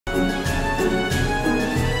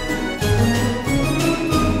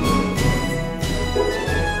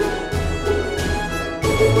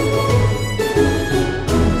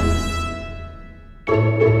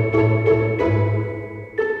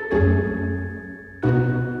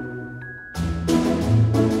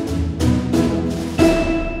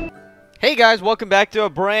guys, welcome back to a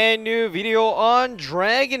brand new video on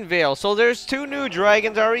DragonVale. So there's two new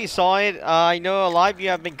dragons. I already saw it. I know a lot of you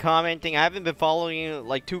have been commenting. I haven't been following it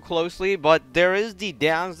like too closely, but there is the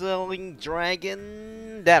dazzling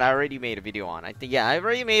dragon that I already made a video on. I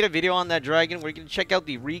already made a video on that dragon. We're gonna check out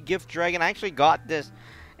the Regift dragon. I actually got this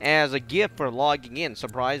as a gift for logging in.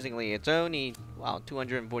 Surprisingly, it's only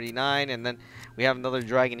 249, and then we have another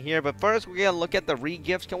dragon here. But first, we're gonna look at the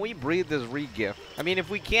regifts. Can we breed this regift? I mean, if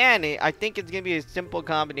we can, I think it's gonna be a simple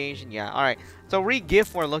combination. Yeah. All right. So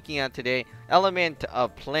regift we're looking at today: element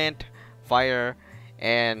of plant, fire,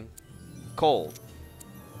 and cold.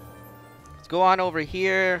 Let's go on over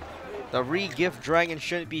here. The regift dragon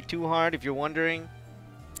shouldn't be too hard, if you're wondering.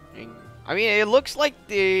 I mean, it looks like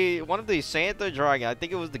one of the Santa dragon. I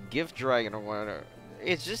think it was the gift dragon or whatever.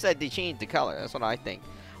 It's just that they changed the color. That's what I think.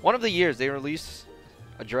 One of the years they released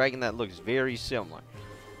a dragon that looks very similar.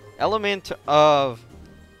 Element of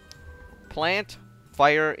plant,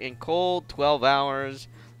 fire, and cold. 12 hours.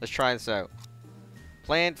 Let's try this out.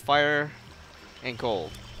 Plant, fire, and cold.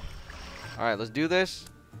 Alright, let's do this.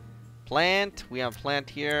 Plant. We have plant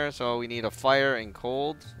here, so we need a fire and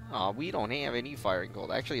cold. We don't have any fire and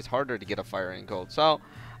cold. Actually, it's harder to get a fire and cold. So,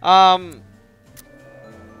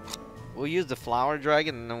 we'll use the flower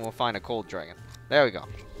dragon, and then we'll find a cold dragon. There we go.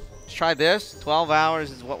 Let's try this. 12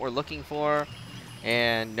 hours is what we're looking for.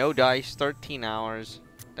 And no dice. 13 hours.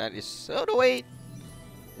 That is so to wait.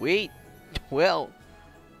 Wait. 12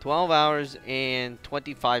 hours and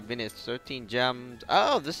 25 minutes. 13 gems.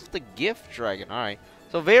 Oh, this is the gift dragon. Alright.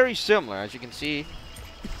 So very similar, as you can see.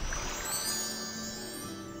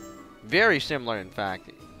 Very similar, in fact.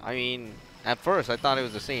 I mean, at first, I thought it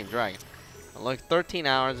was the same dragon. Look, 13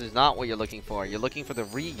 hours is not what you're looking for. You're looking for the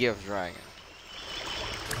Regift dragon.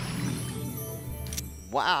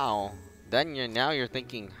 Wow. Then now you're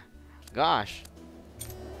thinking, gosh,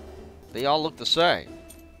 they all look the same.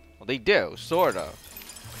 Well, they do, sort of.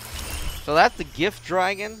 So that's the gift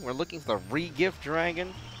dragon. We're looking for the Regift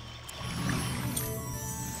dragon.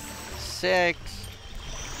 6.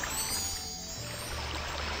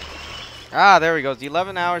 There we go. It's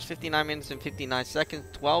 11 hours, 59 minutes, and 59 seconds.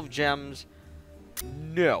 12 gems.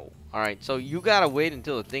 No. Alright, so you gotta wait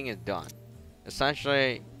until the thing is done.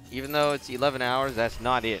 Essentially, even though it's 11 hours, that's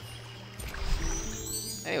not it.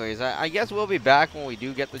 Anyways, I guess we'll be back when we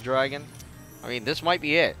do get the dragon. I mean, this might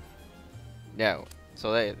be it. No.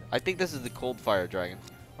 So I think this is the cold fire dragon.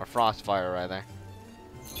 Or frost fire, rather.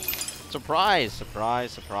 Surprise!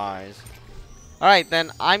 Surprise, surprise. Alright,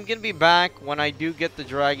 then I'm gonna be back when I do get the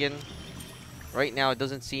dragon. Right now, it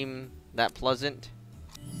doesn't seem that pleasant.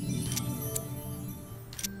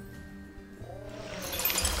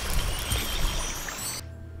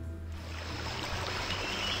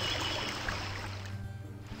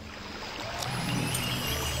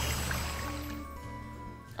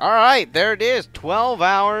 Alright, there it is. 12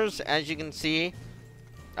 hours, as you can see.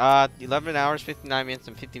 11 hours, 59 minutes,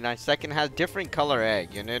 and 59 seconds. Has different color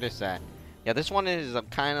egg. You notice that. Yeah, this one is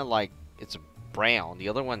kind of like, it's brown. The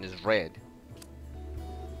other one is red.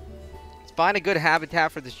 Let's find a good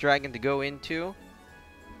habitat for this dragon to go into.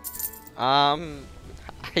 I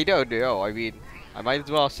don't know. I mean, I might as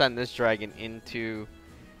well send this dragon into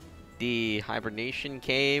the hibernation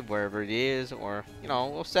cave, wherever it is. Or, you know,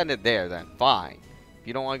 we'll send it there then. Fine. If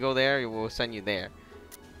you don't want to go there, we'll send you there.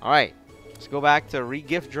 Alright. Let's go back to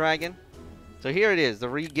Regift dragon. So here it is. The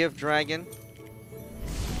Regift dragon.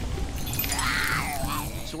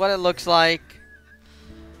 This is what it looks like.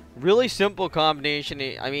 Really simple combination.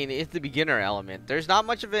 I mean, it's the beginner element. There's not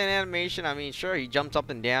much of an animation. I mean, sure, he jumps up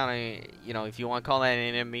and down. I mean, you know, if you want to call that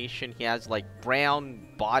an animation, he has like brown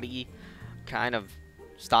body kind of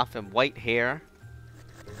stuff and white hair.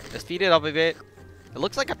 Let's speed it up a bit. It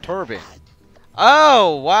looks like a turban.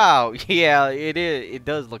 Oh, wow. Yeah, it is. It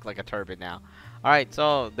does look like a turban now. Alright,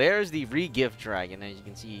 so there's the Regift dragon. As you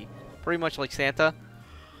can see, pretty much like Santa.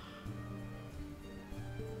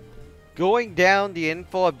 Going down the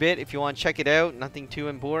info a bit if you want to check it out. Nothing too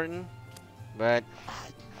important. But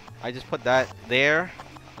I just put that there.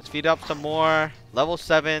 Let's speed up some more. Level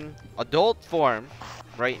 7. Adult form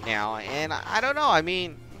right now. And I don't know. I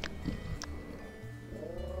mean,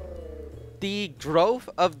 the growth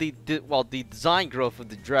of the design growth of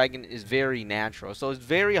the dragon is very natural. So it's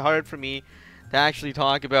very hard for me to actually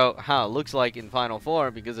talk about how it looks like in final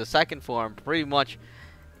form, because the second form pretty much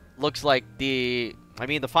looks like the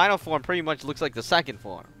final form pretty much looks like the second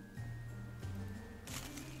form.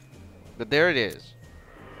 But there it is.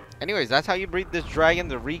 Anyways, that's how you breed this dragon,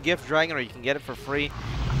 the Regift dragon, or you can get it for free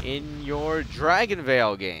in your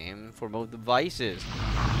DragonVale game for both devices.